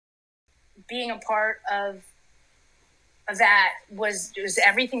being a part of that was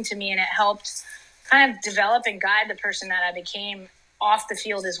everything to me, and it helped kind of develop and guide the person that I became off the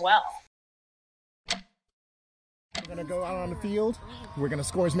field as well. We're going to go out on the field. We're going to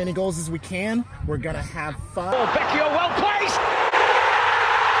score as many goals as we can. We're going to have fun. Oh, Vecchio, well placed!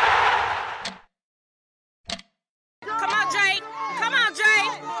 Come on, Jay! Come on,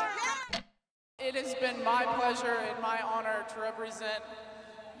 Jay! It has been my pleasure and my honor to represent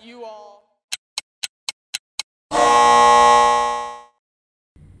you all.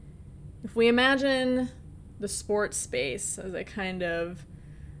 If we imagine the sports space as a kind of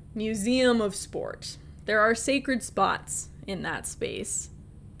museum of sport, there are sacred spots in that space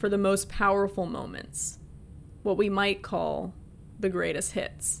for the most powerful moments, what we might call the greatest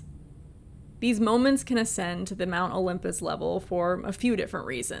hits. These moments can ascend to the Mount Olympus level for a few different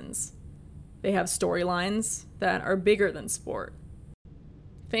reasons. They have storylines that are bigger than sport.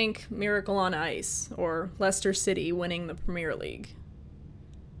 Think Miracle on Ice or Leicester City winning the Premier League.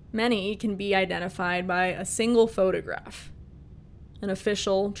 Many can be identified by a single photograph. An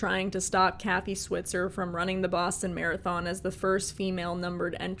official trying to stop Kathy Switzer from running the Boston Marathon as the first female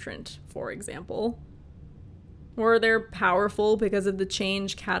numbered entrant, for example. Or they're powerful because of the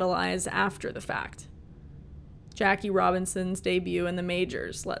change catalyzed after the fact. Jackie Robinson's debut in the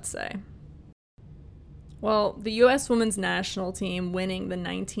majors, let's say. Well, the U.S. women's national team winning the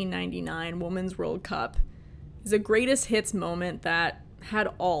 1999 Women's World Cup is a greatest hits moment that had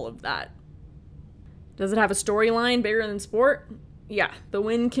all of that. Does it have a storyline bigger than sport? Yeah, the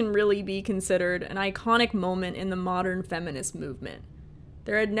win can really be considered an iconic moment in the modern feminist movement.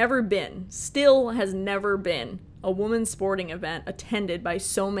 There had never been, still has never been, a women's sporting event attended by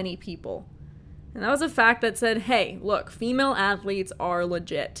so many people. And that was a fact that said, hey, look, female athletes are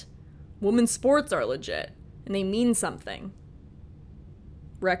legit. Women's sports are legit, and they mean something.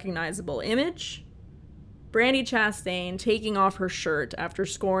 Recognizable image? Brandi Chastain taking off her shirt after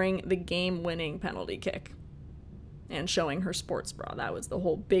scoring the game-winning penalty kick. And showing her sports bra. That was the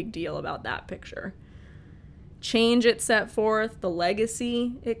whole big deal about that picture. Change it set forth, the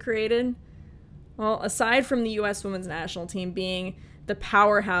legacy it created. Well, aside from the U.S. women's national team being the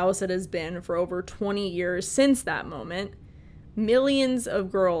powerhouse it has been for over 20 years since that moment, millions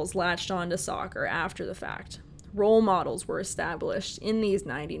of girls latched onto soccer after the fact. Role models were established in these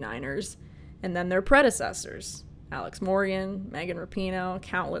 99ers, and then their predecessors, Alex Morgan, Megan Rapinoe,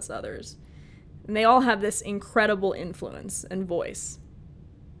 countless others. And they all have this incredible influence and voice.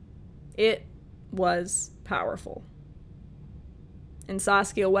 It was powerful. And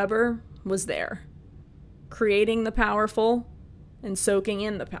Saskia Weber was there, creating the powerful and soaking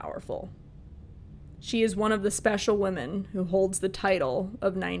in the powerful. She is one of the special women who holds the title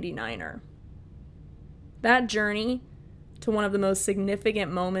of 99er. That journey to one of the most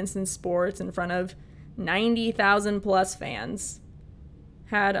significant moments in sports in front of 90,000 plus fans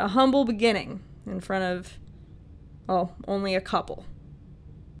had a humble beginning in front of, well, only a couple.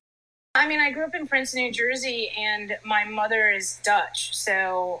 I mean, I grew up in Princeton, New Jersey, and my mother is Dutch,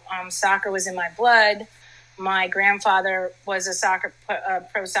 so soccer was in my blood. My grandfather was a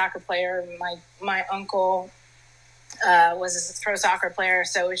pro soccer player. My uncle was a pro soccer player,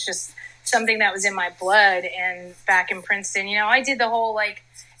 so it's just something that was in my blood. And back in Princeton, I did the whole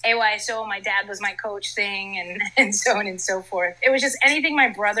AYSO, my dad was my coach thing, and so on and so forth. It was just anything my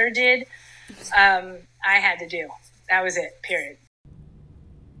brother did, I had to do. That was it, period.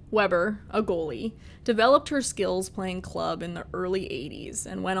 Weber, a goalie, developed her skills playing club in the early 80s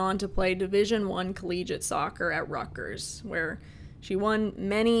and went on to play Division I collegiate soccer at Rutgers, where she won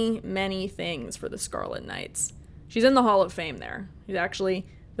many, many things for the Scarlet Knights. She's in the Hall of Fame there. She's actually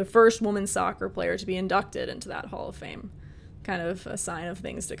the first women's soccer player to be inducted into that Hall of Fame. Kind of a sign of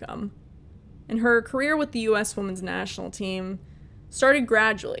things to come. And her career with the U.S. women's national team started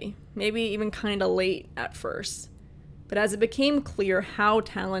gradually, maybe even kind of late at first. But as it became clear how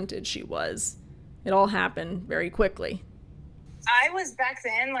talented she was, it all happened very quickly. I was back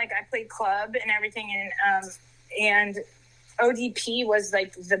then, I played club and everything, and ODP was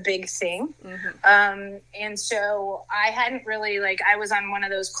the big thing. Mm-hmm. And so I hadn't really, I was on one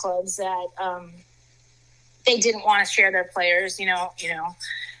of those clubs that they didn't want to share their players, and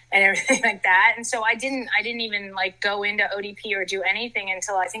everything like that. And so I didn't even go into ODP or do anything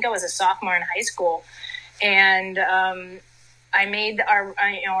until I think I was a sophomore in high school. And I made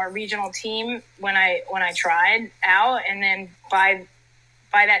our regional team when I tried out, and then by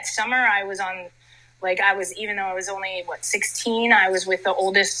that summer I was on, even though I was only 16, I was with the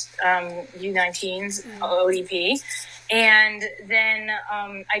oldest U19s ODP, and then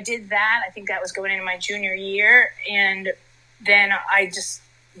I did that. I think that was going into my junior year, and then I just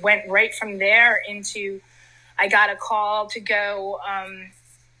went right from there into, I got a call to go,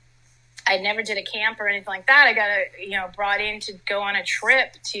 I never did a camp or anything like that. I got brought in to go on a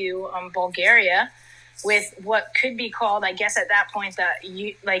trip to Bulgaria with what could be called, I guess at that point,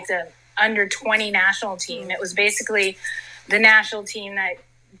 the under 20 national team. It was basically the national team that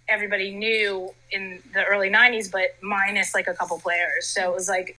everybody knew in the early 90s, but minus like a couple players. So it was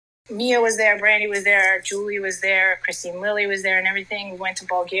like Mia was there, Brandy was there, Julie was there, Christine Lilly was there and everything. We went to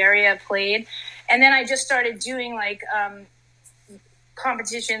Bulgaria, played. And then I just started doing like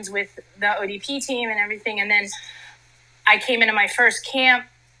competitions with the ODP team and everything. And then I came into my first camp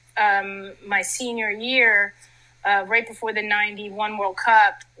my senior year, right before the 91 World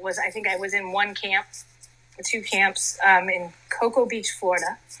Cup. I think I was in one camp, two camps in Cocoa Beach,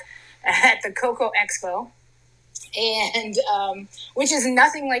 Florida, at the Cocoa Expo. And which is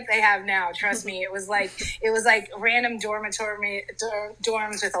nothing like they have now, trust me. It was like random dorms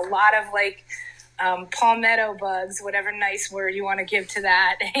with a lot of like palmetto bugs, whatever nice word you want to give to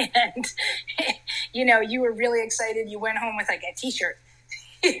that. And you were really excited. You went home with like a t-shirt.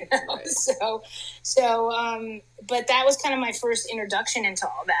 Right. But that was kind of my first introduction into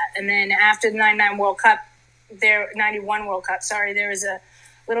all that. And then after the 91 World Cup, there was a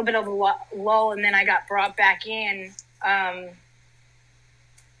little bit of a lull, and then I got brought back in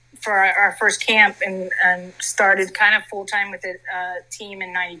for our first camp and started kind of full-time with the team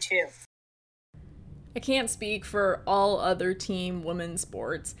in 92. I can't speak for all other team women's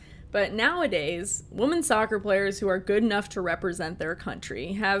sports, but nowadays, women's soccer players who are good enough to represent their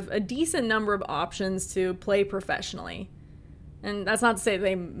country have a decent number of options to play professionally. And that's not to say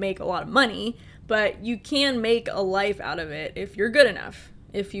they make a lot of money, but you can make a life out of it if you're good enough,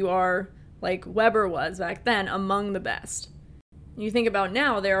 if you are, like Weber was back then, among the best. You think about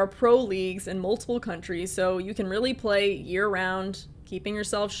now, there are pro leagues in multiple countries, so you can really play year-round, keeping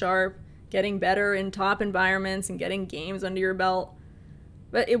yourself sharp, getting better in top environments, and getting games under your belt.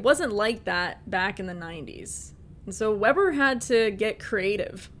 But it wasn't like that back in the 90s. And so Weber had to get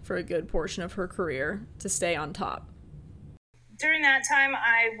creative for a good portion of her career to stay on top. During that time,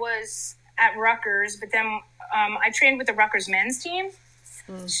 I was at Rutgers, but then I trained with the Rutgers men's team.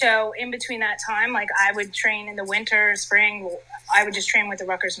 So in between that time, like I would train in the winter, spring, I would just train with the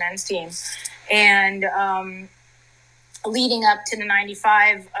Rutgers men's team. And leading up to the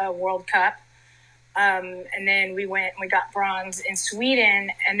 95 World Cup, and then we got bronze in Sweden,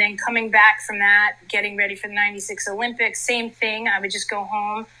 and then coming back from that, getting ready for the 96 Olympics, same thing. I would just go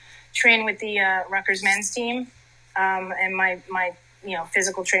home, train with the Rutgers men's team, and my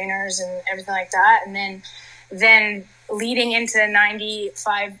physical trainers and everything like that. And then leading into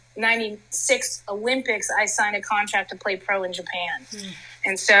 96 Olympics, I signed a contract to play pro in Japan.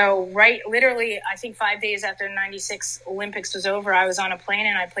 And so literally, I think 5 days after the 96 Olympics was over, I was on a plane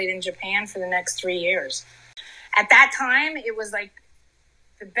and I played in Japan for the next 3 years. At that time, it was like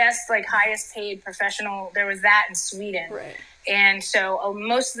the best, like highest paid professional. There was that in Sweden. Right. And so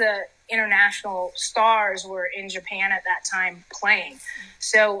most of the international stars were in Japan at that time playing.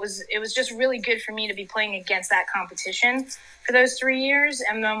 So it was just really good for me to be playing against that competition for those 3 years.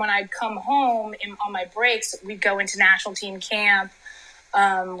 And then when I'd come home on my breaks, we'd go into national team camp.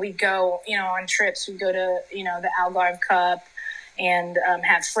 We'd go, on trips. We'd go to, the Algarve Cup and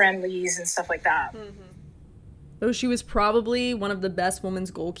have friendlies and stuff like that. Mm-hmm. Though she was probably one of the best women's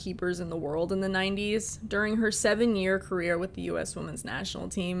goalkeepers in the world in the 90s, during her 7-year career with the U.S. women's national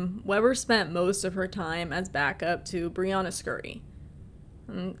team, Weber spent most of her time as backup to Brianna Scurry.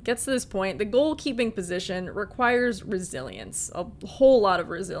 And gets to this point, the goalkeeping position requires resilience, a whole lot of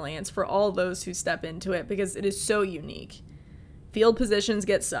resilience for all those who step into it because it is so unique. Field positions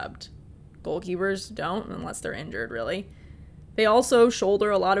get subbed. Goalkeepers don't, unless they're injured, really. They also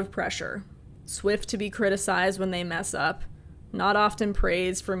shoulder a lot of pressure. Swift to be criticized when they mess up, not often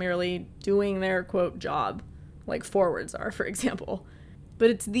praised for merely doing their, quote, job, like forwards are, for example.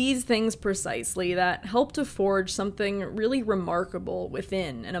 But it's these things precisely that help to forge something really remarkable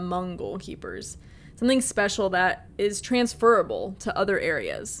within and among goalkeepers, something special that is transferable to other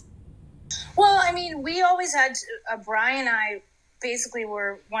areas. Well, I mean, we always had, Brian and I basically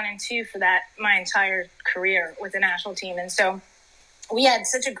were 1 and 2 for my entire career with the national team. And so we had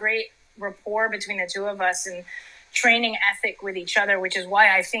such a great rapport between the two of us and training ethic with each other, which is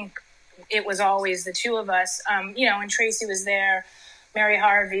why I think it was always the two of us. And Tracy was there, Mary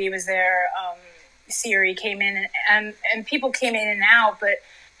Harvey was there, Siri came in, and people came in and out. But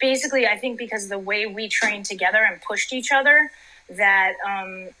basically, I think because of the way we trained together and pushed each other, that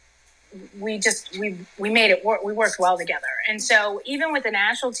we made it work. We worked well together. And so even with the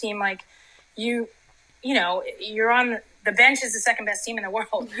national team, like you're on the bench is the second best team in the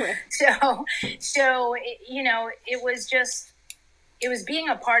world. So it was being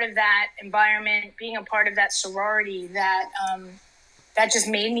a part of that environment, being a part of that sorority that just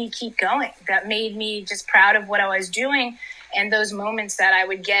made me keep going. That made me just proud of what I was doing. And those moments that I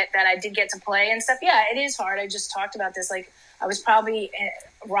would get, that I did get to play and stuff. Yeah, it is hard. I just talked about this. Like, I was probably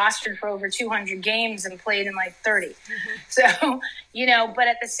rostered for over 200 games and played in like 30. Mm-hmm. So, but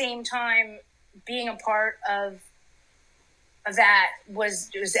at the same time, being a part of that was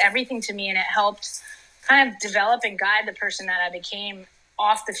everything to me. And it helped kind of develop and guide the person that I became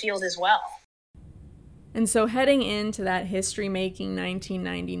off the field as well. And so heading into that history-making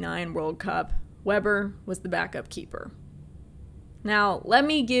 1999 World Cup, Weber was the backup keeper. Now, let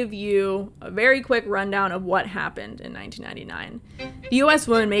me give you a very quick rundown of what happened in 1999. The U.S.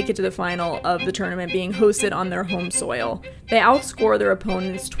 women make it to the final of the tournament being hosted on their home soil. They outscore their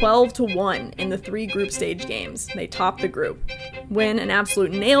opponents 12-1 in the 3 group stage games. They top the group, win an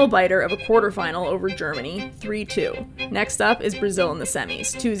absolute nail-biter of a quarterfinal over Germany, 3-2. Next up is Brazil in the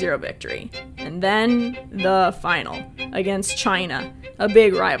semis, 2-0 victory. And then the final against China, a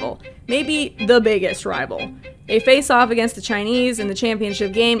big rival, maybe the biggest rival. They face off against the Chinese in the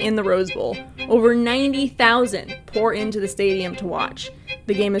championship game in the Rose Bowl. Over 90,000 pour into the stadium to watch.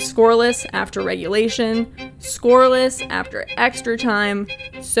 The game is scoreless after regulation, scoreless after extra time,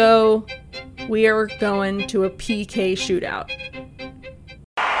 so we are going to a PK shootout.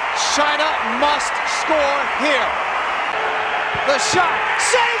 China must score here. The shot,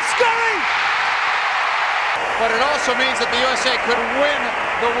 save Scurry! But it also means that the USA could win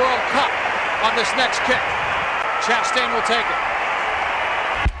the World Cup on this next kick. Chastain will take it.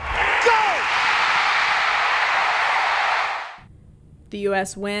 Go! The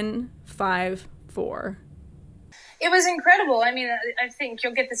U.S. win 5-4. It was incredible. I mean, I think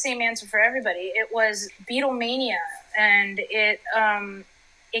you'll get the same answer for everybody. It was Beatlemania, and it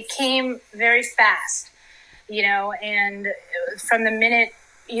came very fast, and from the minute,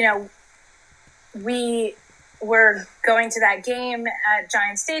 we were going to that game at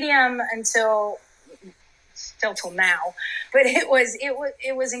Giant Stadium still till now, but it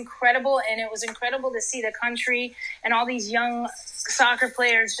was incredible, and it was incredible to see the country and all these young soccer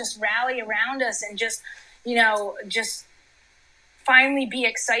players just rally around us and just finally be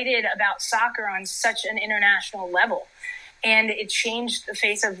excited about soccer on such an international level. And it changed the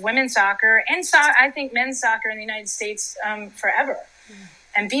face of women's soccer and I think men's soccer in the United States forever.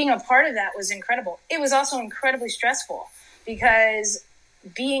 And being a part of that was incredible. It was also incredibly stressful because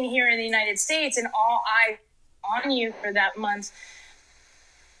being here in the United States and all eyes on you for that month,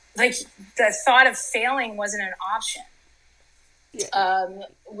 like the thought of failing wasn't an option. Yeah.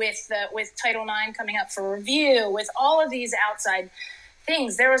 With Title IX coming up for review, with all of these outside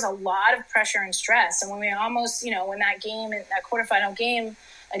things, there was a lot of pressure and stress. And when we almost, when that quarterfinal game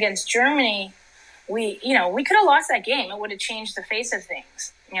against Germany, we could have lost that game. It would have changed the face of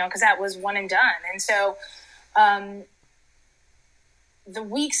things, because that was one and done. And so, the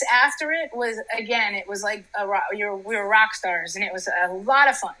weeks after it was like we were rock stars, and it was a lot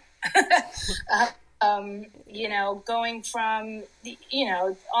of fun. Going from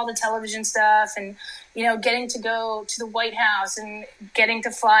all the television stuff, and getting to go to the White House, and getting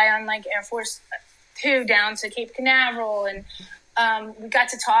to fly on like Air Force 2 down to Cape Canaveral, and we got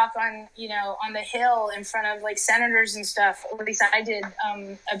to talk on the Hill in front of like senators and stuff. Or at least I did,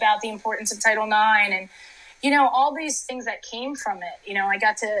 about the importance of Title IX, and all these things that came from it. I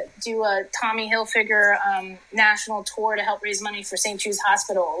got to do a Tommy Hilfiger national tour to help raise money for St. Jude's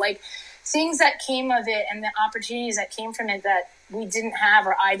Hospital. Like, things that came of it and the opportunities that came from it that we didn't have,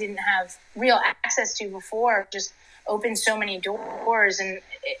 or I didn't have real access to before, just opened so many doors, and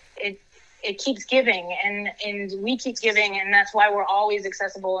it keeps giving, and we keep giving, and that's why we're always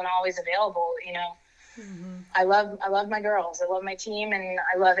accessible and always available. Mm-hmm. I love my girls. I love my team, and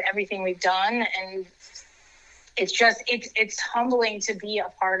I love everything we've done, and it's humbling to be a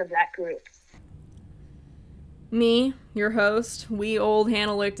part of that group. Me, your host, wee old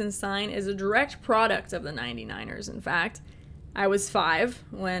Hannah Lichtenstein, is a direct product of the 99ers, in fact. I was 5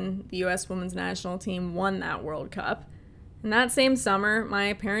 when the U.S. women's national team won that World Cup. And that same summer,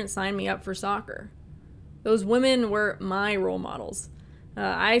 my parents signed me up for soccer. Those women were my role models.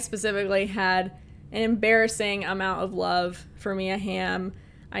 I specifically had an embarrassing amount of love for Mia Hamm.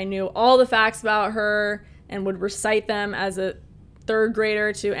 I knew all the facts about her and would recite them as a third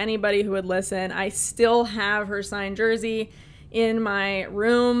grader to anybody who would listen. I still have her signed jersey in my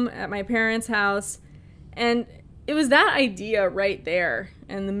room at my parents' house. And it was that idea right there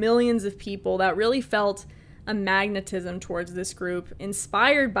and the millions of people that really felt a magnetism towards this group,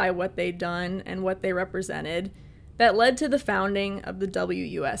 inspired by what they'd done and what they represented, that led to the founding of the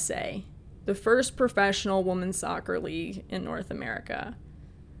WUSA, the first professional women's soccer league in North America.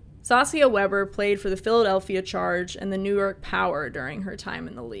 Saskia Weber played for the Philadelphia Charge and the New York Power during her time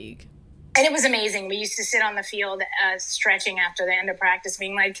in the league. And it was amazing. We used to sit on the field stretching after the end of practice,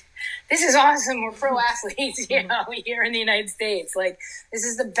 being like, this is awesome. We're pro athletes, here in the United States. Like, this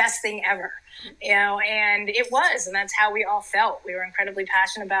is the best thing ever, and it was. And that's how we all felt. We were incredibly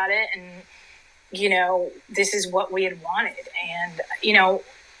passionate about it. And, this is what we had wanted. And,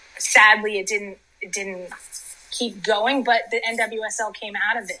 sadly, it didn't keep going, but the NWSL came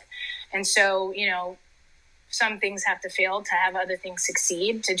out of it. And so, some things have to fail to have other things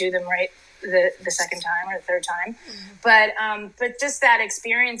succeed, to do them right the second time or the third time. But just that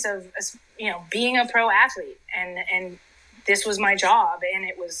experience of, being a pro athlete, and this was my job, and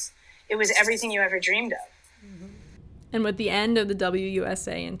it was everything you ever dreamed of. And with the end of the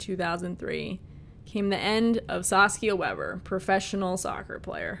WUSA in 2003 came the end of Saskia Weber, professional soccer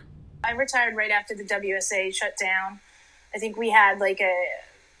player. I retired right after the WSA shut down. I think we had like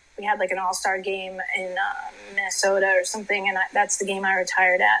an all-star game in Minnesota or something, and that's the game I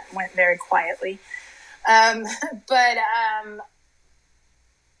retired at. Went very quietly. But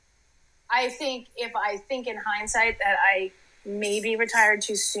I think in hindsight that I maybe retired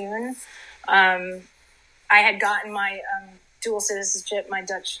too soon. I had gotten my dual citizenship,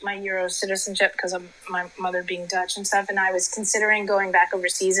 my Euro citizenship, because of my mother being Dutch and stuff, and I was considering going back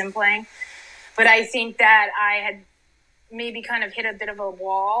overseas and playing. But I think that I had maybe kind of hit a bit of a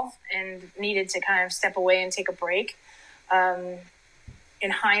wall and needed to kind of step away and take a break. In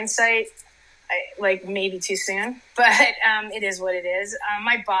hindsight, maybe too soon, but it is what it is.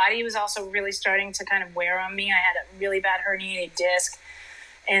 My body was also really starting to kind of wear on me. I had a really bad herniated disc,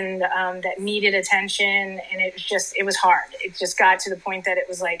 and that needed attention, and it was hard. It just got to the point that it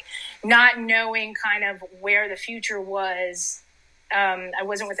was like not knowing kind of where the future was. I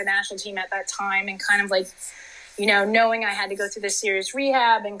wasn't with the national team at that time, and kind of like, knowing I had to go through this serious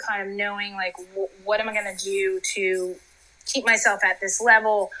rehab, and kind of knowing like, what am I going to do to keep myself at this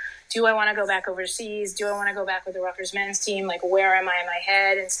level? Do I want to go back overseas? Do I want to go back with the Rutgers men's team? Like, where am I in my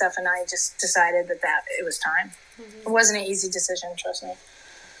head and stuff? And I just decided that it was time. Mm-hmm. It wasn't an easy decision, trust me.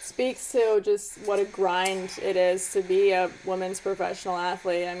 Speaks to just what a grind it is to be a women's professional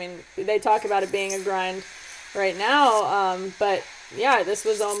athlete. I mean, they talk about it being a grind right now, but yeah, this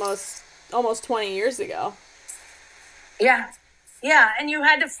was almost 20 years ago. Yeah, and you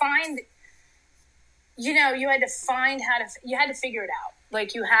had to find, you had to figure it out.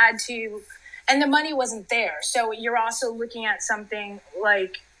 Like, you had to, and the money wasn't there. So you're also looking at something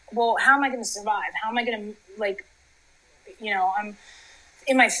like, well, how am I going to survive? How am I going to, I'm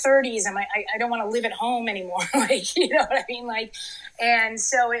in my 30s, and I don't want to live at home anymore. Like, you know what I mean? Like, and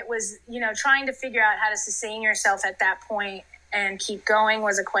so it was, trying to figure out how to sustain yourself at that point and keep going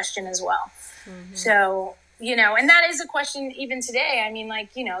was a question as well. Mm-hmm. So, and that is a question even today. I mean,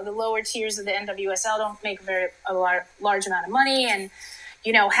 like, the lower tiers of the NWSL don't make a large amount of money, and,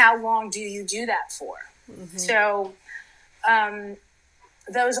 how long do you do that for? Mm-hmm. So,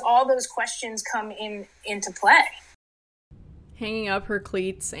 all those questions come into play. Hanging up her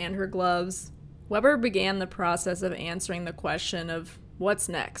cleats and her gloves, Weber began the process of answering the question of what's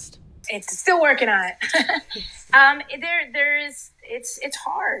next. It's still working on it. It's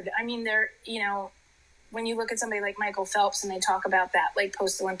hard. I mean, when you look at somebody like Michael Phelps and they talk about that, like,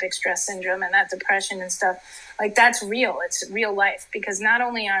 post-Olympic stress syndrome and that depression and stuff, like, that's real. It's real life, because not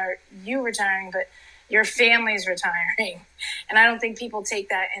only are you retiring, but your family's retiring. And I don't think people take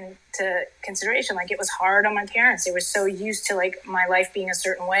that into consideration. Like, it was hard on my parents. They were so used to, like, my life being a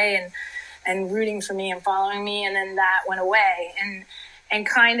certain way and rooting for me and following me. And then that went away, and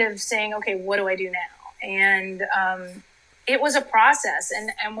kind of saying, okay, what do I do now? And, it was a process.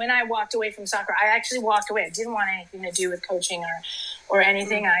 And when I walked away from soccer, I actually walked away. I didn't want anything to do with coaching or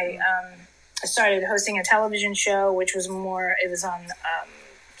anything. Mm-hmm. I started hosting a television show, which was it was on,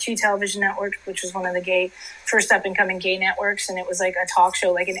 Q Television Network, which was one of the first up and coming gay networks. And it was like a talk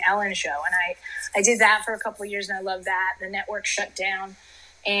show, like an Ellen show. And I did that for a couple of years, and I loved that. The network shut down,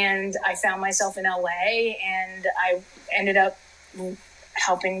 and I found myself in LA, and I ended up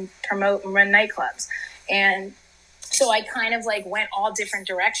helping promote and run nightclubs. And so I kind of like went all different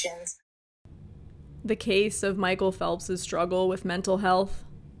directions. The case of Michael Phelps' struggle with mental health.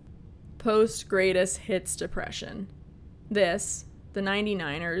 Post-greatest hits depression. This, the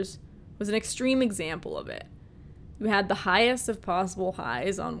 99ers, was an extreme example of it. You had the highest of possible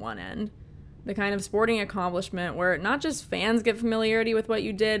highs on one end, the kind of sporting accomplishment where not just fans get familiarity with what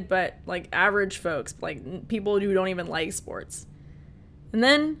you did, but like average folks, like people who don't even like sports. And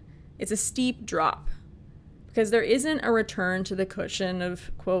then it's a steep drop. because there isn't a return to the cushion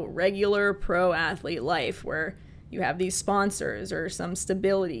of, quote, regular pro athlete life where you have these sponsors or some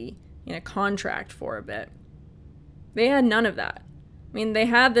stability in a contract for a bit. They had none of that. I mean, they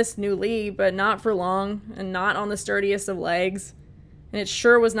had this new league, but not for long and not on the sturdiest of legs. And it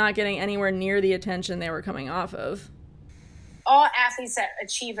sure was not getting anywhere near the attention they were coming off of. All athletes that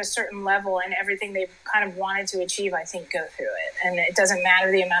achieve a certain level and everything they've kind of wanted to achieve, I think, go through it. And it doesn't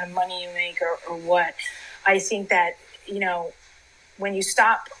matter the amount of money you make or what. I think that, you know, when you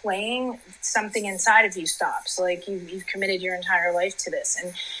stop playing, something inside of you stops. Like you've committed your entire life to this.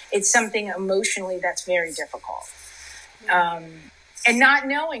 And it's something emotionally that's very difficult. And not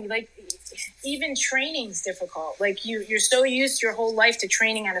knowing, like, even training's difficult. Like you're so used your whole life to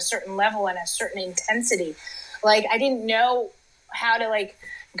training at a certain level and a certain intensity. Like I didn't know how to like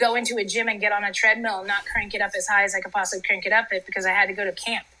go into a gym and get on a treadmill and not crank it up as high as I could possibly crank it up because I had to go to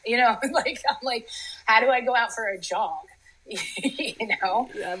camp. You know, like I'm like, how do I go out for a jog? You know?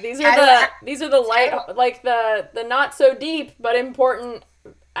 Yeah, these are the light, like the not so deep but important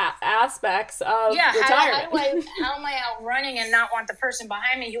aspects of retirement. How am I out running and not want the person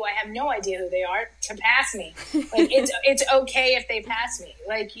behind me who I have no idea who they are to pass me? Like it's okay if they pass me.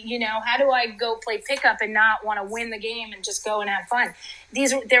 Like, you know, how do I go play pickup and not want to win the game and just go and have fun?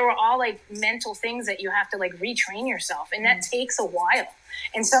 There were all like mental things that you have to like retrain yourself, and that takes a while.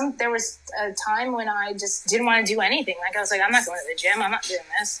 And there was a time when I just didn't want to do anything. Like I was like, I'm not going to the gym. I'm not doing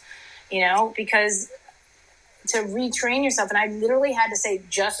this, you know, because to retrain yourself. And I literally had to say,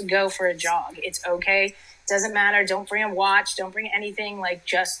 just go for a jog. It's okay. Doesn't matter. Don't bring a watch. Don't bring anything. Like,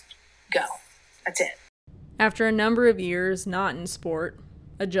 just go. That's it. After a number of years not in sport,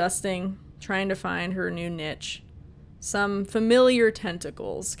 adjusting, trying to find her new niche, some familiar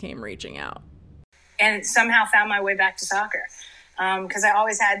tentacles came reaching out. And somehow found my way back to soccer. Because I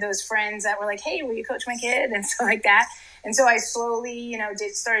always had those friends that were like, hey, will you coach my kid? And stuff like that. And so I slowly, you know,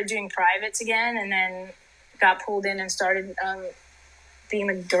 started doing privates again, and then got pulled in and started being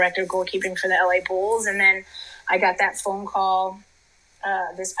the director of goalkeeping for the LA Bulls. And then I got that phone call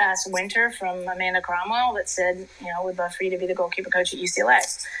this past winter from Amanda Cromwell that said, you know, we'd love for you to be the goalkeeper coach at UCLA.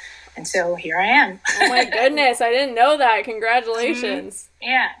 And so here I am. Oh my goodness, I didn't know that. Congratulations.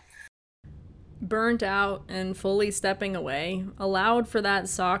 Mm-hmm. Yeah. Burnt out and fully stepping away allowed for that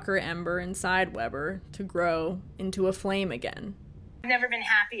soccer ember inside Weber to grow into a flame again. I've never been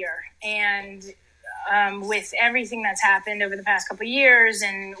happier. And with everything that's happened over the past couple of years,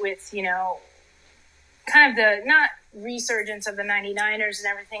 and with, you know, kind of the, not resurgence of the 99ers and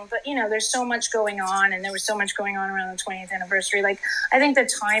everything, but, you know, there's so much going on, and there was so much going on around the 20th anniversary. Like, I think the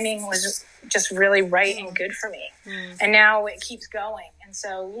timing was just really right and good for me. And now it keeps going. And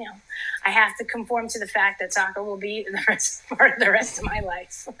so, you know, I have to conform to the fact that soccer will be part of the rest of my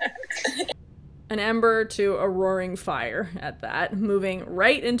life. An ember to a roaring fire at that, moving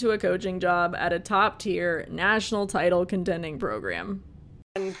right into a coaching job at a top-tier national title contending program.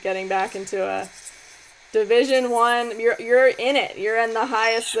 And getting back into a Division I, you're in it. You're in the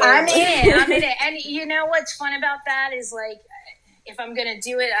highest. I'm in it. And you know what's fun about that is, like, if I'm going to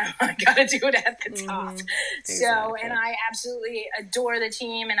do it, I got to do it at the top. Exactly. So, and I absolutely adore the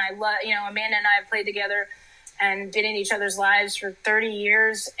team, and I love, you know, Amanda and I have played together and been in each other's lives for 30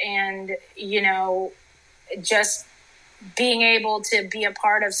 years. And, you know, just being able to be a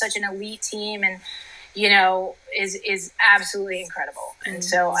part of such an elite team and, you know, is absolutely incredible. And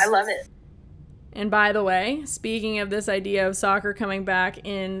so I love it. And by the way, speaking of this idea of soccer coming back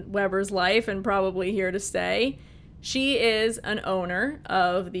in Weber's life and probably here to stay, she is an owner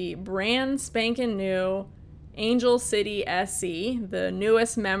of the brand spanking new Angel City SC, the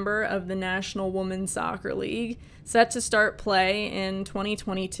newest member of the National Women's Soccer League, set to start play in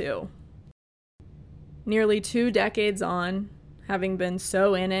 2022. Nearly 2 decades on, having been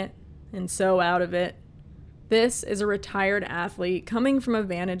so in it and so out of it, this is a retired athlete coming from a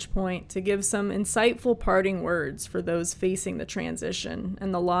vantage point to give some insightful parting words for those facing the transition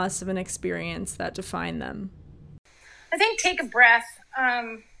and the loss of an experience that defined them. I think take a breath.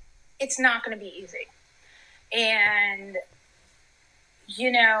 It's not going to be easy. And,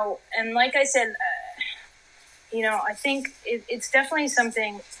 you know, and like I said, you know, I think it's definitely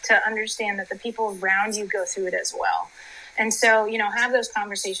something to understand that the people around you go through it as well. And so, you know, have those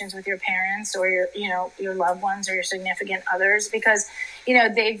conversations with your parents or your loved ones or your significant others, because, you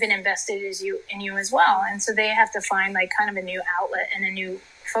know, they've been invested in you as well. And so they have to find like kind of a new outlet and a new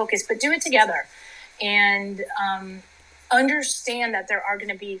focus, but do it together. And understand that there are going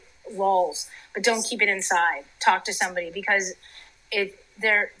to be lulls, but don't keep it inside. Talk to somebody, because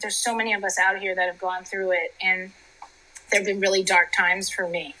there's so many of us out here that have gone through it, and there have been really dark times for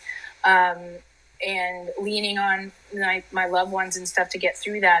me. and leaning on my loved ones and stuff to get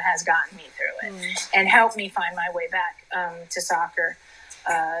through that has gotten me through it and helped me find my way back to soccer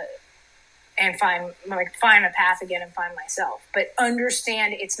and find a path again and find myself. But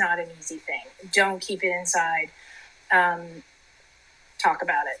understand it's not an easy thing. Don't keep it inside. Talk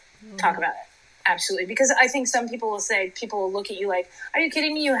about it. Talk about it. Absolutely. Because I think some people will look at you like, are you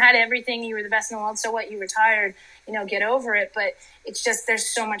kidding me? You had everything. You were the best in the world. So what? You retired, get over it. But it's just, there's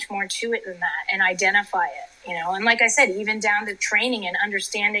so much more to it than that, and identify it, and like I said, even down to training and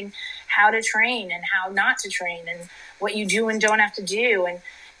understanding how to train and how not to train and what you do and don't have to do. And,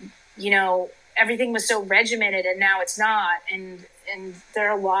 everything was so regimented and now it's not. And there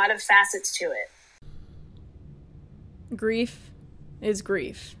are a lot of facets to it. Grief is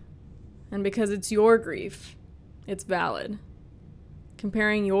grief. And because it's your grief, it's valid.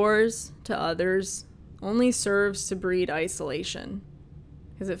 Comparing yours to others only serves to breed isolation,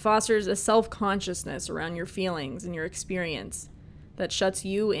 because it fosters a self-consciousness around your feelings and your experience that shuts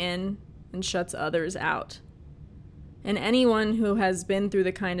you in and shuts others out. And anyone who has been through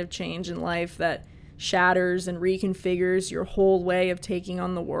the kind of change in life that shatters and reconfigures your whole way of taking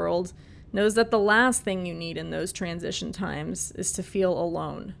on the world knows that the last thing you need in those transition times is to feel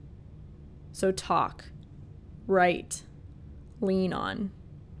alone. So talk, write, lean on.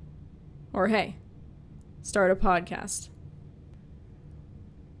 Or hey, start a podcast.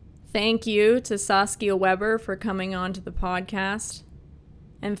 Thank you to Saskia Weber for coming on to the podcast.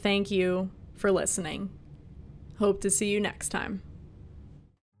 And thank you for listening. Hope to see you next time.